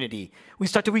want community. We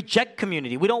start to reject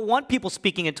community. We don't want people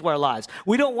speaking into our lives.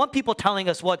 We don't want people telling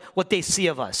us what they see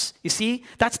of us. You see,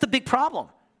 that's the big problem.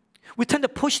 We tend to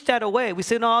push that away. We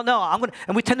say, no,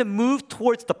 and we tend to move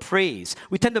towards the praise.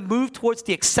 We tend to move towards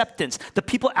the acceptance, the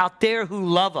people out there who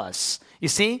love us. You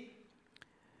see?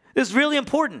 This is really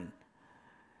important.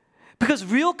 Because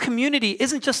real community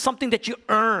isn't just something that you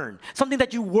earn, something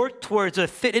that you work towards or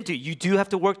fit into. You do have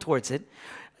to work towards it.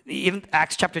 Even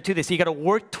Acts chapter 2, they say you got to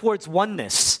work towards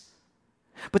oneness.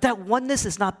 But that oneness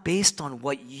is not based on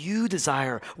what you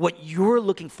desire, what you're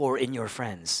looking for in your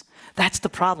friends. That's the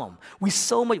problem.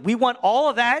 We want all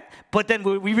of that, but then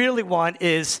what we really want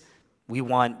is we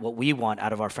want what we want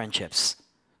out of our friendships.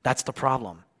 That's the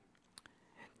problem.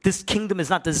 This kingdom is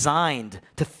not designed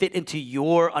to fit into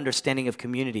your understanding of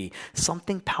community.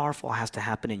 Something powerful has to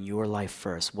happen in your life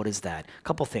first. What is that? A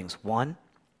couple things. One,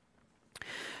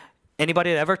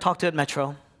 anybody that ever talked to at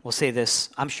Metro will say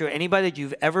this. I'm sure anybody that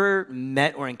you've ever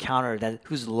met or encountered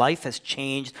whose life has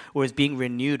changed or is being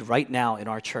renewed right now in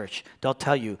our church, they'll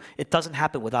tell you it doesn't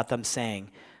happen without them saying,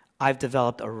 I've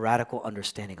developed a radical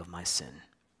understanding of my sin.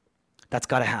 That's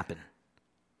got to happen.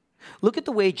 Look at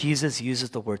the way Jesus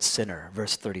uses the word sinner,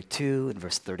 verse 32 and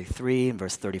verse 33 and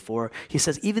verse 34. He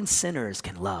says, even sinners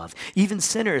can love. Even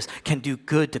sinners can do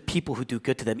good to people who do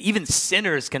good to them. Even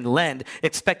sinners can lend,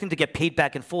 expecting to get paid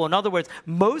back in full. In other words,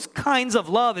 most kinds of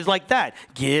love is like that.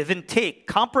 Give and take,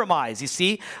 compromise. You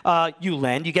see, you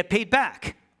lend, you get paid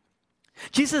back.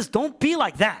 Jesus says, don't be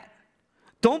like that.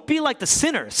 Don't be like the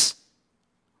sinners.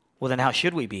 Well, then how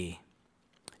should we be?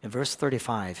 In verse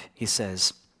 35, he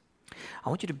says, I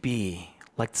want you to be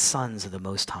like the sons of the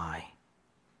Most High,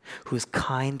 who is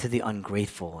kind to the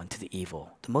ungrateful and to the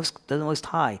evil. The Most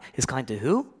High is kind to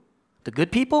who? The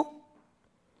good people?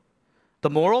 The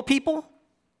moral people?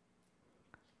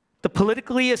 The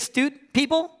politically astute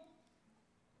people?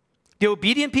 The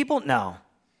obedient people? No.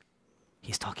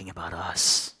 He's talking about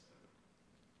us.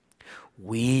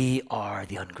 We are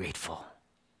the ungrateful.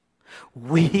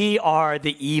 We are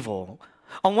the evil.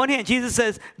 On one hand, Jesus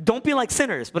says, don't be like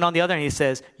sinners. But on the other hand, he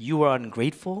says, you are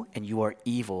ungrateful and you are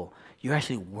evil. You're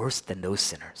actually worse than those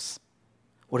sinners.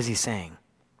 What is he saying?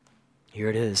 Here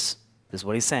it is. This is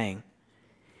what he's saying.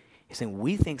 He's saying,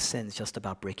 we think sin is just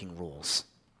about breaking rules.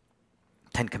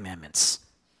 10 Commandments.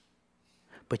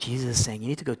 But Jesus is saying you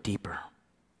need to go deeper,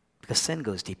 because sin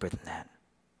goes deeper than that.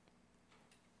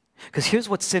 Because here's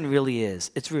what sin really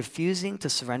is. It's refusing to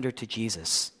surrender to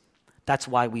Jesus. That's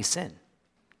why we sin.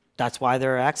 That's why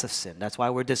there are acts of sin. That's why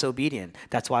we're disobedient.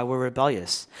 That's why we're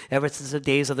rebellious. Ever since the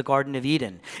days of the Garden of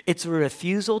Eden, it's a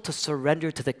refusal to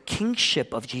surrender to the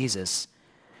kingship of Jesus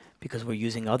because we're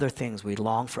using other things. We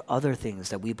long for other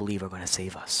things that we believe are going to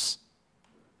save us.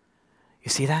 You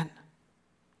see that?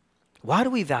 Why do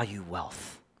we value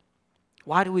wealth?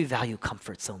 Why do we value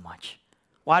comfort so much?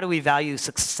 Why do we value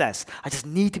success? I just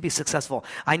need to be successful.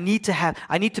 I need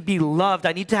to be loved.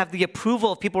 I need to have the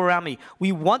approval of people around me.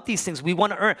 We want these things. We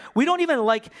want to earn. We don't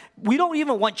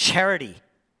even want charity.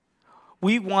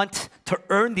 We want to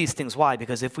earn these things. Why?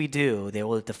 Because if we do, they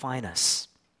will define us.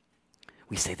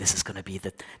 We say, this is going to be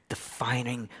the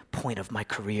defining point of my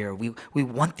career. We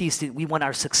want these things. We want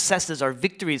our successes, our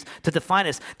victories to define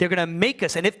us. They're going to make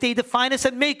us. And if they define us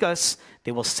and make us,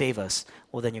 they will save us.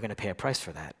 Well, then you're going to pay a price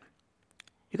for that.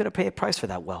 You're going to pay a price for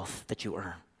that wealth that you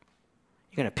earn.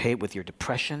 You're going to pay it with your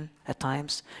depression at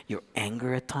times, your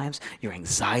anger at times, your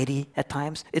anxiety at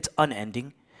times. It's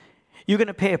unending. You're going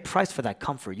to pay a price for that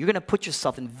comfort. You're going to put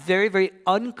yourself in very, very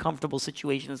uncomfortable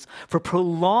situations for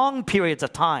prolonged periods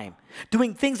of time,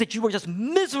 doing things that you were just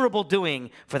miserable doing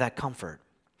for that comfort.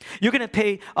 You're going to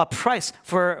pay a price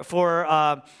for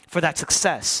that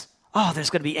success. Oh, there's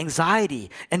going to be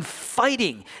anxiety and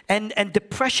fighting and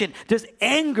depression. There's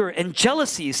anger and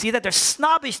jealousy. You see that? There's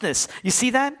snobbishness. You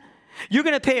see that? You're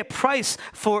going to pay a price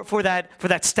for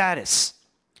that status.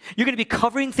 You're going to be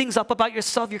covering things up about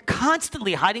yourself. You're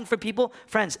constantly hiding from people.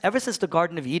 Friends, ever since the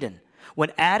Garden of Eden,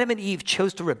 when Adam and Eve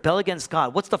chose to rebel against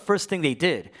God, what's the first thing they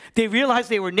did? They realized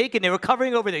they were naked. They were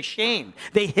covering over their shame.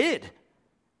 They hid.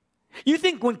 You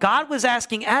think when God was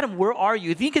asking Adam, where are you?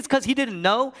 You think it's because he didn't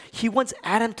know? He wants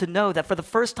Adam to know that for the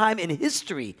first time in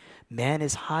history, man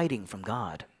is hiding from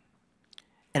God.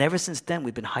 And ever since then,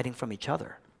 we've been hiding from each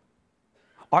other.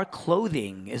 Our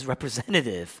clothing is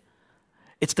representative.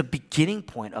 It's the beginning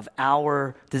point of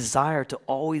our desire to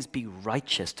always be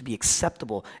righteous, to be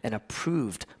acceptable and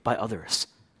approved by others.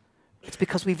 It's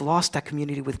because we've lost that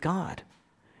community with God.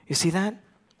 You see that?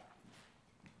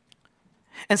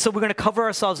 And so we're going to cover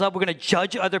ourselves up. We're going to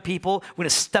judge other people. We're going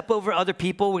to step over other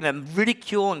people. We're going to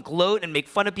ridicule and gloat and make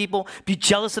fun of people, be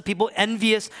jealous of people,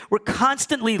 envious. We're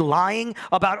constantly lying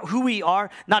about who we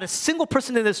are. Not a single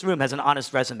person in this room has an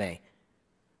honest resume.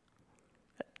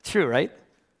 True, right?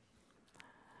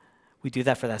 We do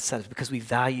that for that status because we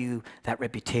value that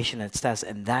reputation and status.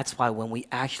 And that's why when we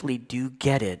actually do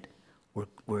get it,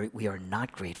 we are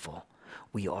not grateful.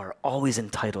 We are always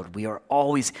entitled.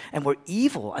 And we're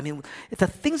evil. I mean, the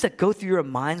things that go through your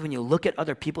minds when you look at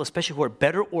other people, especially who are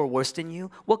better or worse than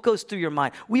you, what goes through your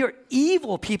mind? We are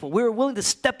evil people. We're willing to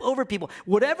step over people,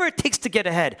 whatever it takes to get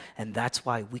ahead. And that's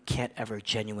why we can't ever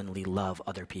genuinely love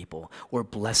other people or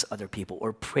bless other people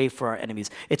or pray for our enemies.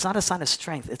 It's not a sign of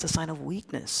strength. It's a sign of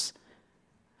weakness.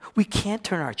 We can't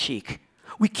turn our cheek.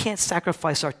 We can't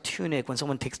sacrifice our tunic when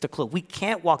someone takes the cloak. We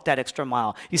can't walk that extra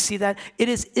mile. You see that? It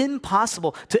is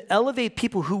impossible to elevate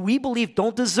people who we believe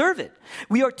don't deserve it.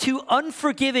 We are too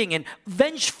unforgiving and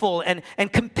vengeful and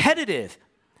competitive.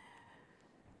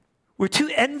 We're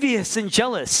too envious and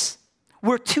jealous.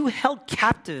 We're too held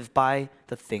captive by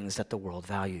the things that the world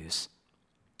values.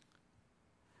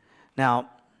 Now,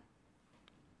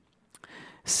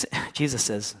 Jesus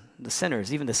says,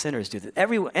 even the sinners do that.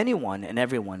 Anyone and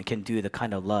everyone can do the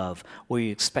kind of love where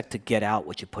you expect to get out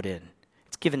what you put in.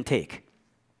 It's give and take.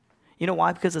 You know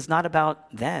why? Because it's not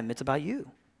about them, it's about you.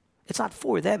 It's not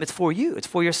for them, it's for you, it's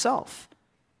for yourself.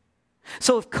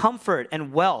 So if comfort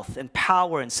and wealth and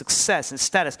power and success and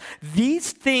status,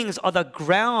 these things are the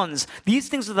grounds, these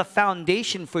things are the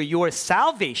foundation for your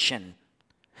salvation.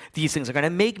 These things are going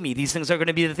to make me. These things are going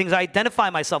to be the things I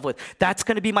identify myself with. That's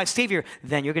going to be my savior.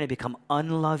 Then you're going to become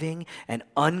unloving and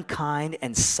unkind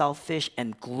and selfish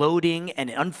and gloating and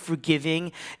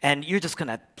unforgiving. And you're just going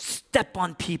to step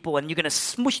on people and you're going to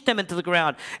smush them into the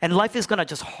ground. And life is going to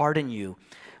just harden you.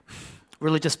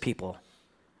 Religious people.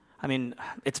 I mean,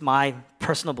 it's my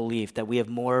personal belief that we have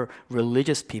more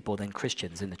religious people than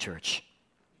Christians in the church.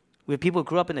 We have people who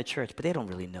grew up in the church, but they don't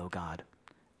really know God.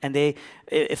 And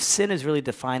if sin is really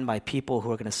defined by people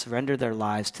who are going to surrender their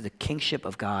lives to the kingship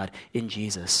of God in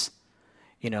Jesus,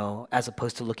 as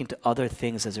opposed to looking to other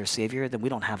things as their savior, then we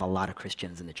don't have a lot of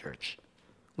Christians in the church.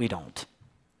 We don't.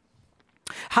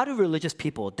 How do religious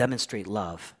people demonstrate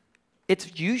love?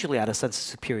 It's usually out of a sense of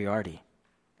superiority.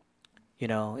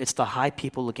 It's the high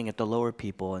people looking at the lower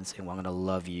people and saying, well, I'm going to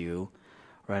love you,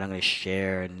 right? I'm going to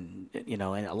share. And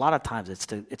a lot of times it's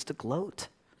to gloat.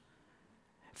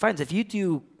 Friends, if you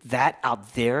do that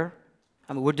out there,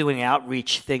 I mean, we're doing an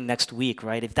outreach thing next week,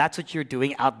 right? If that's what you're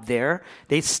doing out there,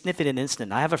 they sniff it in an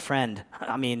instant. I have a friend,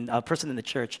 a person in the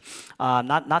church,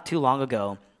 not too long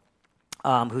ago,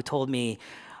 who told me,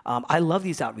 I love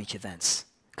these outreach events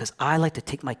because I like to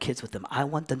take my kids with them. I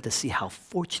want them to see how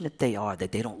fortunate they are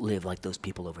that they don't live like those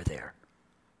people over there.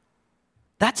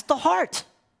 That's the heart.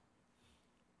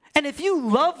 And if you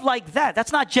love like that,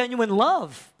 that's not genuine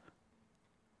love.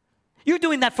 You're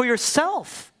doing that for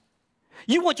yourself.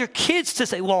 You want your kids to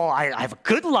say, well, I have a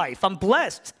good life. I'm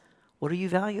blessed. What are you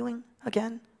valuing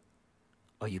again?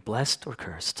 Are you blessed or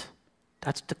cursed?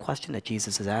 That's the question that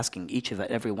Jesus is asking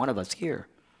every one of us here.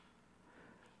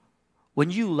 When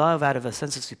you love out of a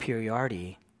sense of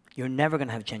superiority, you're never going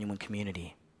to have genuine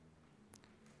community.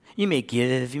 You may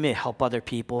give, you may help other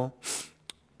people,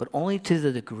 but only to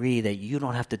the degree that you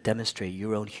don't have to demonstrate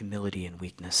your own humility and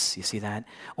weakness. You see that?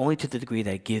 Only to the degree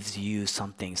that it gives you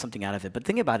something out of it. But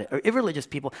think about it. Irreligious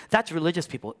people, that's religious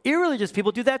people. Irreligious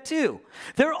people do that too.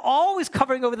 They're always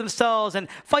covering over themselves and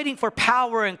fighting for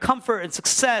power and comfort and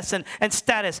success and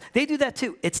status. They do that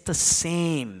too. It's the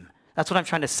same. That's what I'm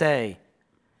trying to say.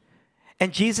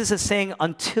 And Jesus is saying,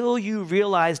 until you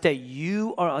realize that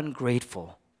you are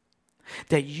ungrateful,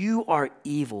 that you are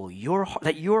evil,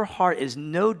 that your heart is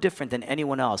no different than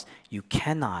anyone else, you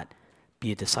cannot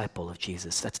be a disciple of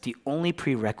Jesus. That's the only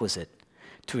prerequisite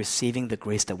to receiving the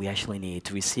grace that we actually need,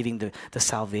 to receiving the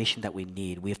salvation that we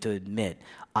need. We have to admit,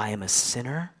 I am a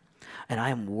sinner, and I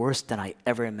am worse than I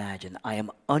ever imagined. I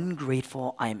am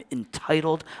ungrateful, I am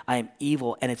entitled, I am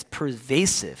evil, and it's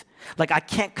pervasive. Like I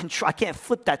can't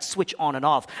flip that switch on and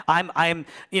off. I'm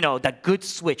that good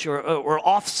switch or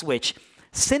off switch.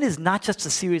 Sin is not just a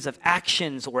series of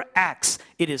actions or acts.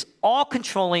 It is all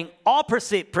controlling, all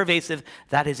pervasive.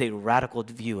 That is a radical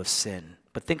view of sin.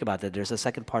 But think about that. There's a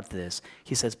second part to this.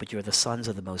 He says, but you're the sons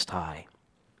of the Most High.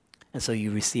 And so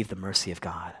you receive the mercy of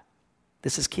God.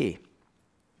 This is key.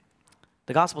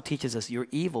 The gospel teaches us you're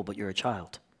evil, but you're a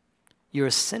child. You're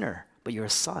a sinner, but you're a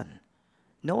son.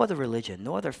 No other religion,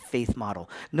 no other faith model,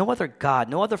 no other God,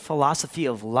 no other philosophy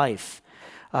of life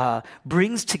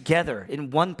brings together in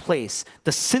one place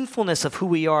the sinfulness of who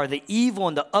we are, the evil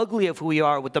and the ugly of who we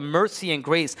are with the mercy and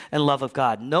grace and love of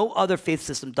God. No other faith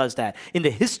system does that in the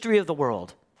history of the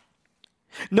world.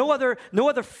 No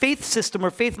other faith system or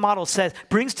faith model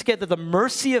brings together the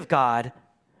mercy of God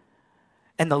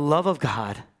and the love of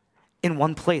God in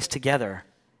one place together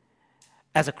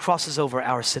as it crosses over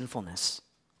our sinfulness.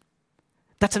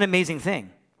 That's an amazing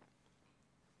thing.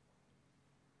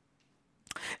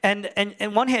 And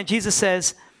on one hand, Jesus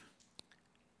says,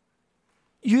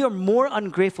 you are more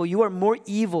ungrateful, you are more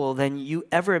evil than you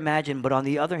ever imagined, but on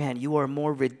the other hand, you are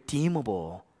more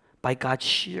redeemable by God's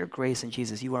sheer grace in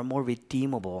Jesus. You are more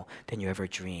redeemable than you ever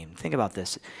dreamed. Think about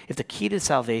this. If the key to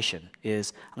salvation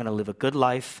is, I'm going to live a good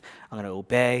life, I'm going to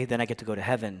obey, then I get to go to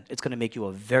heaven, it's going to make you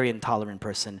a very intolerant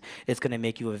person. It's going to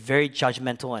make you a very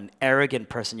judgmental and arrogant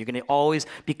person. You're going to always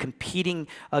be competing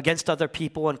against other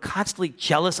people and constantly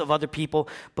jealous of other people.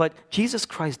 But Jesus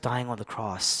Christ dying on the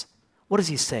cross, what does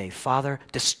he say? Father,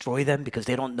 destroy them because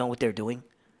they don't know what they're doing?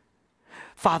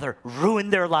 Father, ruin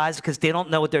their lives because they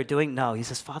don't know what they're doing? No, he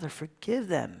says, Father, forgive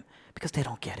them because they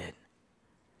don't get it.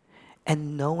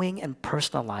 And knowing and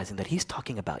personalizing that he's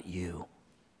talking about you.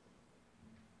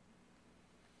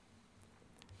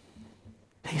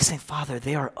 He's saying, Father,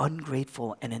 they are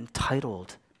ungrateful and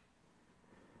entitled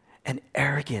and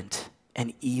arrogant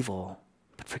and evil,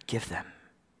 but forgive them.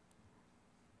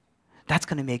 That's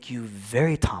going to make you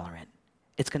very tolerant.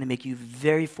 It's going to make you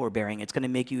very forbearing. It's going to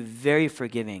make you very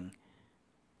forgiving.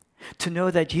 To know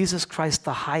that Jesus Christ,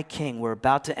 the High King, we're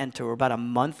about a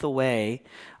month away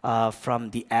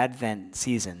from the Advent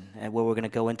season, where we're going to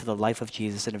go into the life of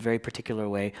Jesus in a very particular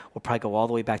way. We'll probably go all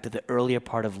the way back to the earlier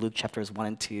part of Luke chapters 1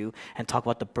 and 2 and talk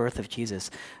about the birth of Jesus.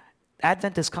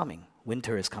 Advent is coming.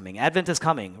 Winter is coming. Advent is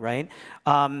coming, right?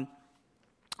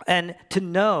 And to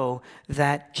know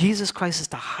that Jesus Christ is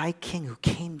the High King who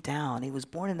came down. He was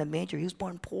born in a manger. He was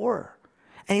born poor.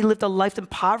 And he lived a life in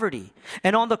poverty.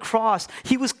 And on the cross,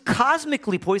 he was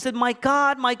cosmically poor. He said, my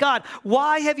God,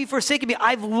 why have you forsaken me?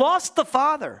 I've lost the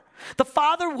Father. The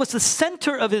Father was the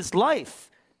center of his life.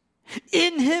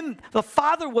 In him, the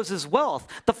Father was his wealth.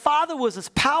 The Father was his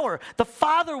power. The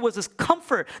Father was his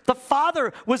comfort. The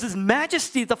Father was his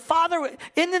majesty. In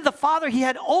the Father, he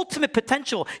had ultimate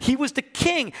potential. He was the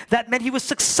king. That meant he was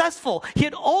successful. He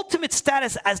had ultimate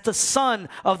status as the Son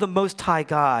of the Most High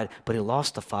God. But he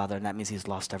lost the Father, and that means he's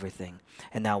lost everything.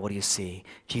 And now what do you see?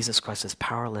 Jesus Christ is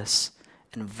powerless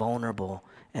and vulnerable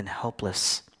and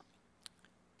helpless.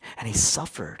 And he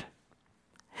suffered.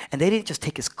 And they didn't just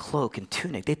take his cloak and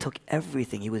tunic, they took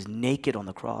everything. He was naked on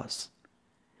the cross.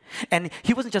 And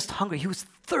he wasn't just hungry, he was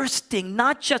thirsting,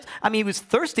 he was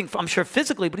thirsting, I'm sure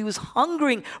physically, but he was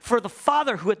hungering for the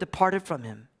Father who had departed from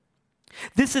him.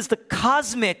 This is the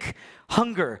cosmic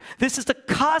hunger. This is the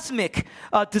cosmic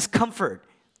discomfort.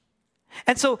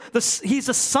 And so he's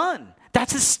a son.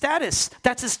 That's his status.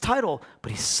 That's his title.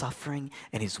 But he's suffering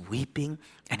and he's weeping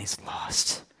and he's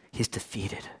lost. He's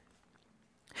defeated.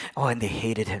 Oh, and they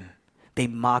hated him. They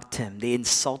mocked him. They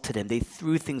insulted him. They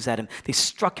threw things at him. They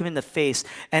struck him in the face.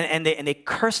 And they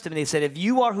cursed him. And they said, if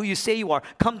you are who you say you are,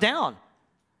 come down.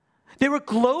 They were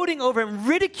gloating over him,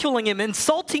 ridiculing him,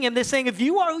 insulting him. They're saying, if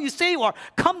you are who you say you are,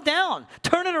 come down.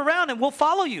 Turn it around and we'll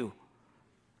follow you.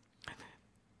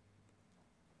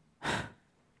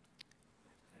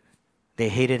 They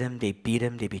hated him. They beat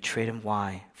him. They betrayed him.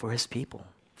 Why? For his people.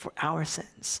 For our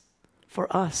sins. For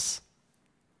us.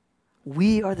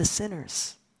 We are the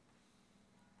sinners.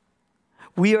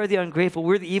 We are the ungrateful.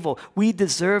 We're the evil. We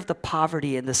deserve the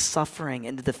poverty and the suffering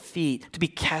and the defeat to be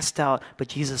cast out. But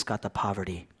Jesus got the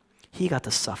poverty. He got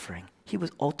the suffering. He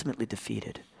was ultimately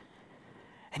defeated.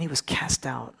 And he was cast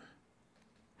out.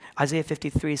 Isaiah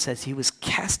 53 says he was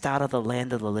cast out of the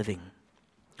land of the living.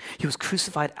 He was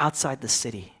crucified outside the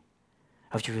city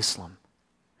of Jerusalem.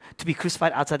 To be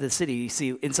crucified outside the city, you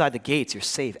see, inside the gates, you're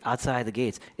safe. Outside the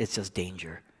gates, it's just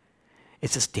danger.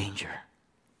 It's just danger.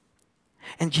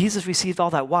 And Jesus received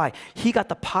all that. Why? He got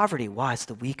the poverty. Why?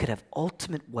 So that we could have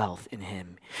ultimate wealth in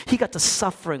him. He got the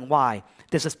suffering. Why?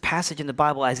 There's this passage in the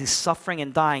Bible as he's suffering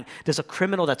and dying. There's a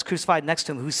criminal that's crucified next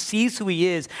to him who sees who he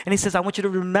is. And he says, I want you to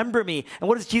remember me. And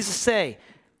what does Jesus say?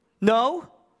 No?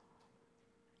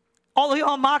 All of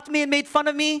y'all mocked me and made fun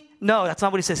of me? No, that's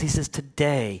not what he says. He says,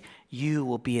 today you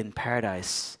will be in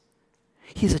paradise.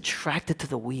 He's attracted to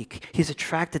the weak. He's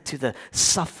attracted to the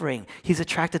suffering. He's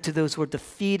attracted to those who are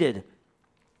defeated.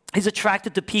 He's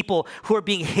attracted to people who are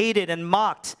being hated and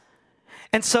mocked.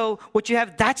 And so what you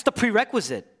have, that's the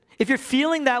prerequisite. If you're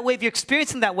feeling that way, if you're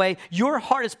experiencing that way, your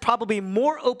heart is probably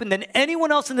more open than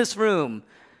anyone else in this room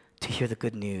to hear the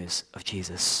good news of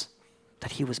Jesus.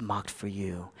 That he was mocked for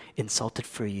you, insulted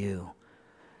for you.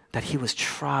 That he was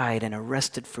tried and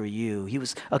arrested for you. He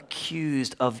was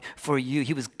accused of for you.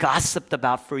 He was gossiped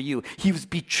about for you. He was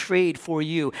betrayed for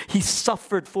you. He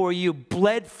suffered for you,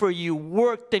 bled for you,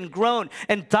 worked and groaned,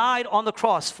 and died on the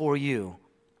cross for you.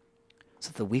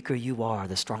 So the weaker you are,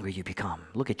 the stronger you become.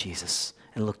 Look at Jesus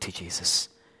and look to Jesus.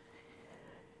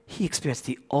 He experienced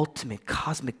the ultimate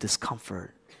cosmic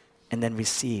discomfort and then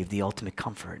received the ultimate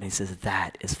comfort. And he says,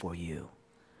 that is for you.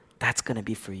 That's going to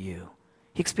be for you.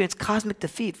 He experienced cosmic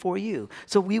defeat for you,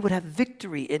 so we would have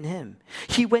victory in him.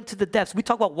 He went to the depths. We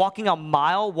talk about walking a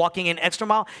mile, walking an extra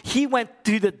mile. He went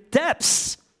to the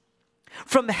depths,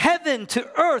 from heaven to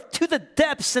earth, to the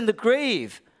depths in the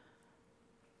grave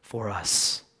for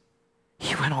us.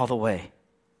 He went all the way.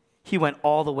 He went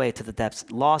all the way to the depths,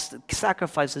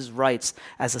 sacrificed his rights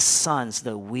as a son so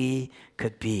that we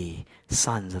could be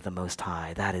sons of the Most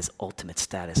High. That is ultimate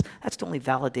status. That's the only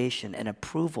validation and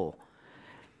approval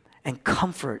and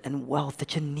comfort and wealth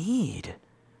that you need.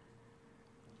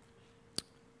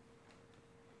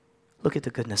 Look at the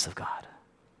goodness of God.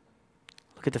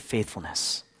 Look at the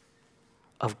faithfulness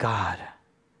of God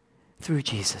through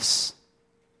Jesus.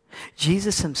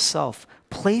 Jesus himself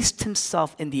placed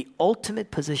himself in the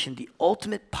ultimate position, the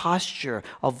ultimate posture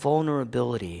of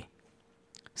vulnerability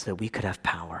so that we could have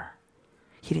power.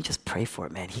 He didn't just pray for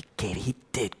it, man. He gave it. He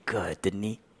did good, didn't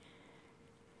he?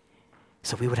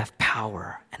 So we would have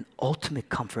power and ultimate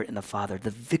comfort in the Father,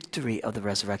 the victory of the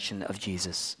resurrection of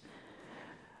Jesus.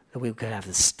 That we could have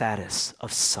the status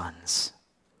of sons.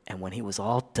 And when he was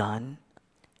all done,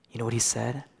 you know what he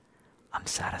said? I'm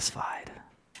satisfied.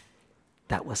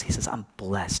 He says, I'm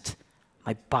blessed.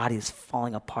 My body is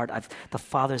falling apart. The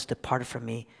Father's departed from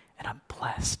me, and I'm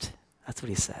blessed. That's what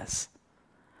he says.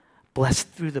 Blessed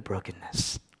through the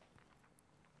brokenness.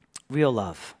 Real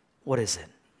love, what is it?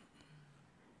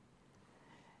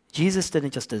 Jesus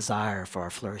didn't just desire for our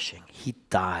flourishing. He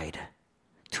died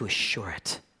to assure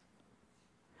it.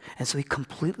 And so he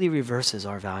completely reverses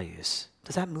our values.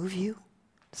 Does that move you?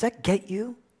 Does that get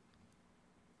you?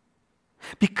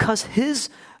 Because his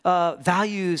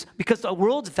values, because the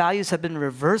world's values have been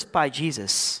reversed by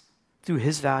Jesus through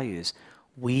his values,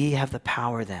 we have the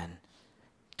power then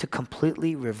to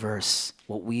completely reverse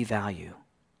what we value.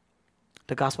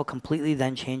 The gospel completely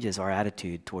then changes our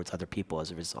attitude towards other people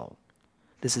as a result.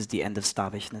 This is the end of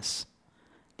snobbishness,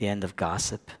 the end of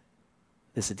gossip.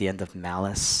 This is the end of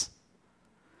malice.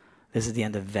 This is the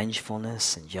end of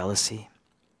vengefulness and jealousy.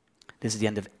 This is the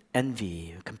end of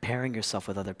envy, comparing yourself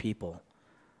with other people.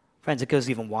 Friends, it goes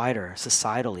even wider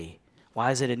societally.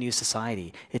 Why is it a new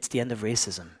society? It's the end of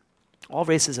racism. All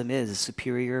racism is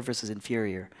superior versus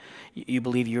inferior. You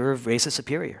believe your race is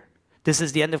superior. This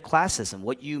is the end of classism.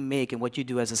 What you make and what you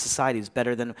do as a society is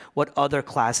better than what other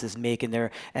classes make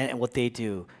and what they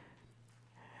do.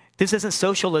 This isn't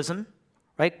socialism,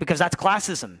 right? Because that's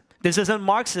classism. This isn't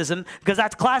Marxism, because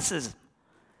that's classism.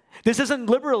 This isn't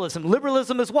liberalism.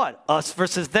 Liberalism is what? Us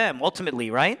versus them,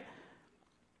 ultimately, right?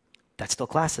 That's still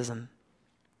classism.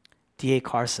 D.A.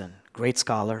 Carson, great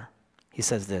scholar, he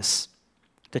says this: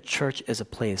 the church is a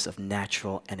place of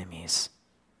natural enemies.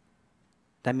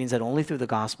 That means that only through the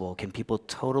gospel can people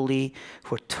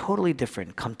who are totally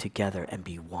different come together and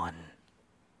be one.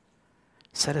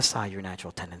 Set aside your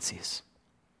natural tendencies.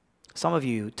 Some of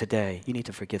you today, you need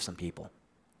to forgive some people.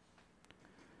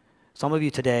 Some of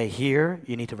you today here,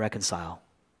 you need to reconcile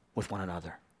with one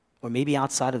another. Or maybe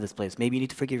outside of this place, maybe you need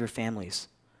to forgive your families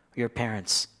or your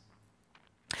parents.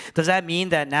 Does that mean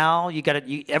that now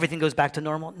everything goes back to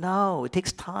normal? No, it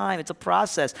takes time. It's a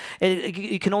process.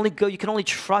 You can only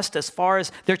trust as far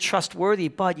as they're trustworthy,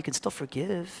 but you can still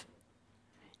forgive.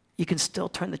 You can still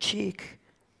turn the cheek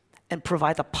and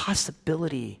provide the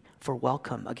possibility for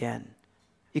welcome again.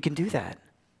 You can do that.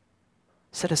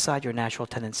 Set aside your natural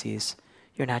tendencies,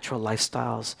 your natural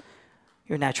lifestyles,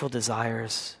 your natural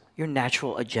desires, your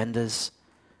natural agendas.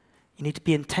 You need to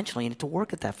be intentional. You need to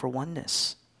work at that for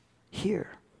oneness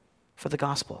here for the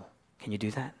gospel. Can you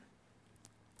do that?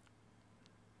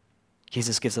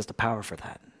 Jesus gives us the power for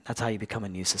that. That's how you become a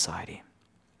new society.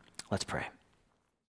 Let's pray.